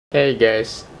Hey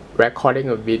guys, recording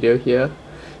a video here.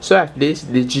 So I have this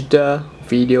digital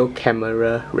video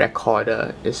camera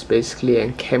recorder. It's basically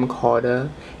a camcorder.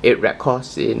 It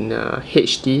records in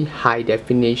HD high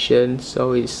definition,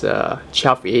 so it's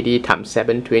 1280 x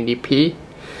 720p.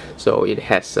 So it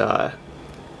has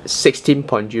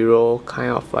 16.0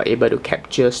 kind of able to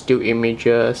capture still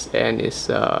images, and it's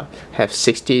have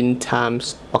 16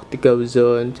 times optical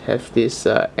zone, have this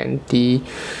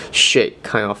anti-shake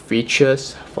kind of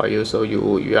features for you, so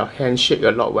your hand shake a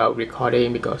lot while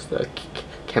recording because the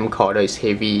camcorder is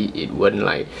heavy. It won't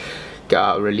like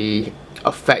really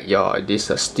affect your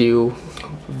still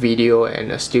video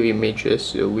and still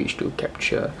images you wish to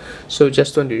capture. So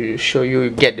just want to show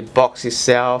you, get the box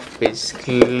itself.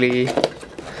 Basically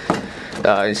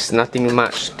it's nothing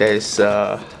much. There's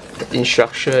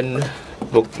instruction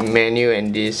book menu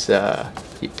and this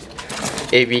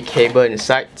AV cable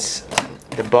inside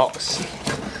the box.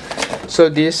 So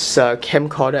this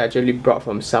camcorder actually brought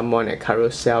from someone at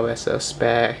Carousell as a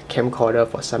spare camcorder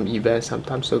for some event some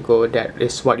time ago. That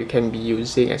is what you can be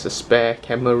using as a spare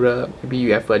camera. Maybe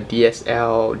you have a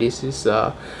DSL. This is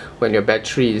when your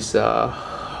battery is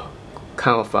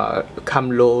kind of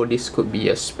come low. This could be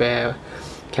a spare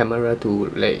camera to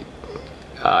like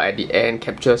at the end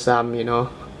capture some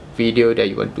video that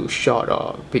you want to shot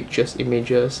or pictures,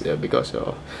 images, because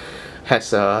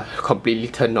has completely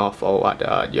turned off or what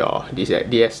your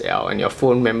DSL and your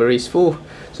phone memory is full.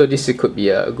 So this could be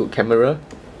a good camera.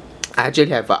 I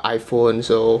actually have an iPhone,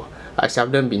 so I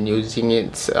seldom been using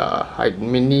it.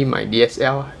 Mainly my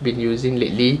DSL been using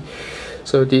lately.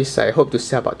 So this I hope to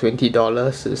sell about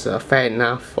 $20. It's fair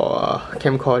enough for a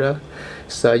camcorder.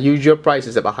 So usual price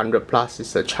is about 100 plus.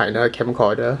 It's a China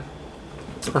camcorder.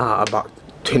 About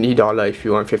 $20. If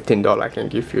you want $15, I can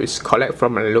give you. It's collect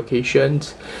from my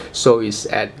locations. So it's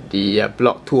at the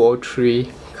block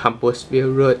 203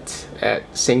 Campusville Road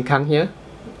at Sengkang here.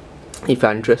 If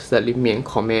you're interested, leave me a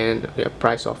comment, your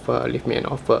price offer, leave me an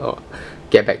offer, or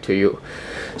get back to you.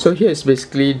 So here is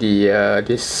basically the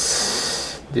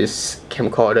this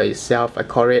camcorder itself. I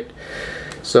call it.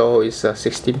 So it's a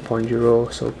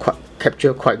 16.0, so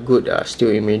capture quite good still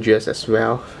images as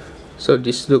well. So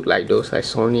this look like those like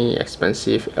Sony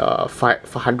expensive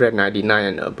 599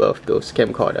 and above, those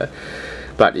camcorder,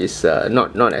 but it's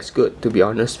not as good, to be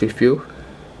honest with you.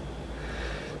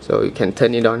 So you can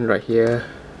turn it on right here.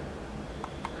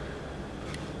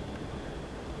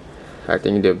 I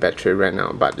think the battery ran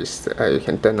out, but it's you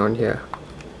can turn on here.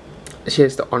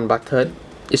 Here's the on button.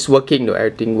 It's working though,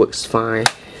 everything works fine.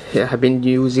 Yeah, I've been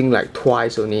using like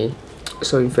twice only.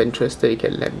 So if you're interested, you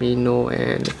can let me know.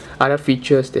 And other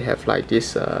features, they have like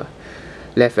this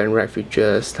left and right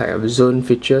features, type of zone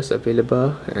features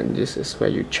available, and this is where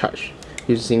you charge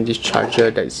using this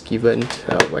charger that is given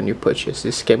when you purchase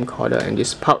this camcorder, and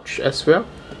this pouch as well.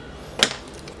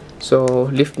 So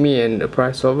leave me and the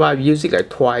price of. I've used it like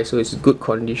twice, so it's good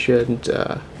condition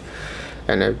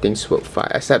and everything's work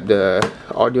fine, except the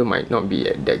audio might not be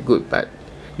that good, but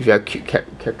if you are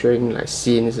capturing like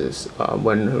scenes, it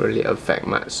won't really affect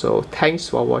much. So thanks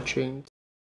for watching.